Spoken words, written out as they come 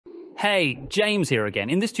Hey, James here again.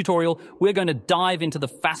 In this tutorial, we're going to dive into the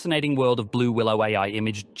fascinating world of Blue Willow AI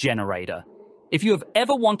image generator. If you have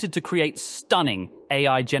ever wanted to create stunning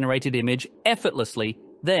AI-generated image effortlessly,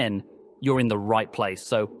 then you're in the right place.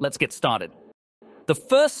 So let's get started. The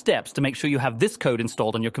first steps to make sure you have this code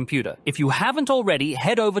installed on your computer. If you haven't already,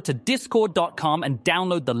 head over to discord.com and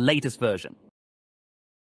download the latest version.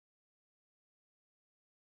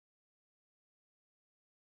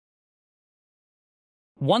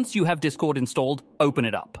 Once you have Discord installed, open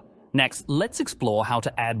it up. Next, let's explore how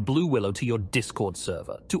to add Blue Willow to your Discord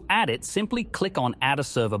server. To add it, simply click on Add a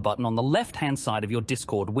Server button on the left-hand side of your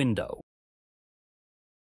Discord window.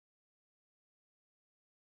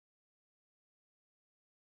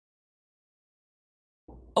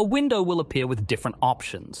 A window will appear with different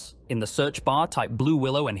options. In the search bar, type Blue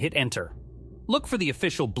Willow and hit Enter. Look for the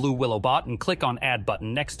official Blue Willow bot and click on Add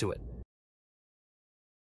button next to it.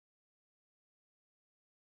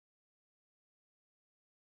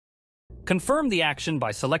 Confirm the action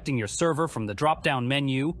by selecting your server from the drop-down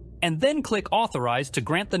menu, and then click Authorize to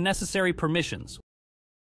grant the necessary permissions.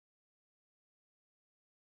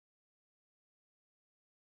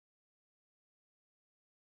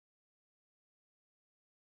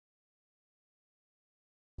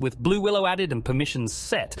 With Blue Willow added and permissions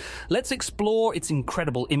set, let's explore its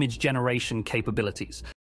incredible image generation capabilities.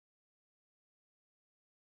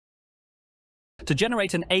 To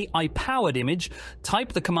generate an AI-powered image,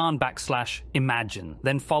 type the command \imagine,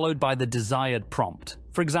 then followed by the desired prompt.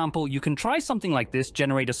 For example, you can try something like this: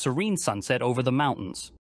 generate a serene sunset over the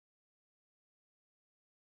mountains.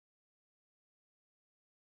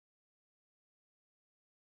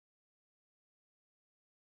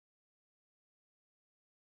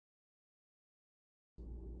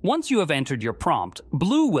 Once you have entered your prompt,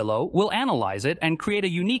 Blue Willow will analyze it and create a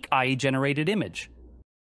unique AI-generated image.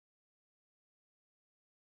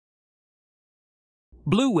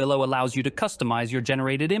 Blue Willow allows you to customize your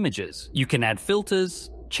generated images. You can add filters,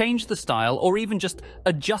 change the style, or even just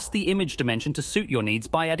adjust the image dimension to suit your needs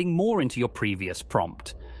by adding more into your previous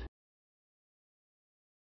prompt.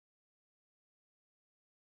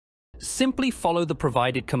 Simply follow the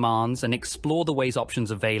provided commands and explore the ways options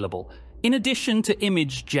available. In addition to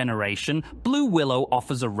image generation, Blue Willow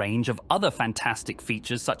offers a range of other fantastic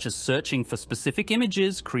features such as searching for specific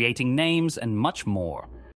images, creating names, and much more.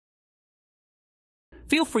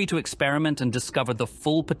 Feel free to experiment and discover the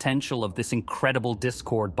full potential of this incredible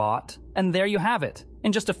Discord bot. And there you have it.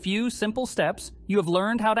 In just a few simple steps, you have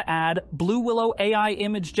learned how to add Blue Willow AI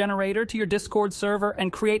image generator to your Discord server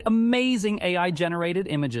and create amazing AI-generated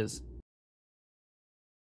images.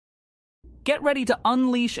 Get ready to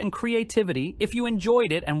unleash in creativity if you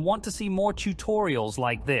enjoyed it and want to see more tutorials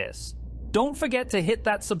like this. Don't forget to hit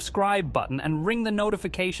that subscribe button and ring the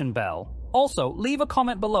notification bell. Also, leave a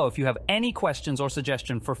comment below if you have any questions or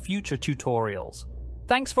suggestions for future tutorials.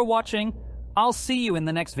 Thanks for watching. I'll see you in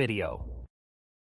the next video.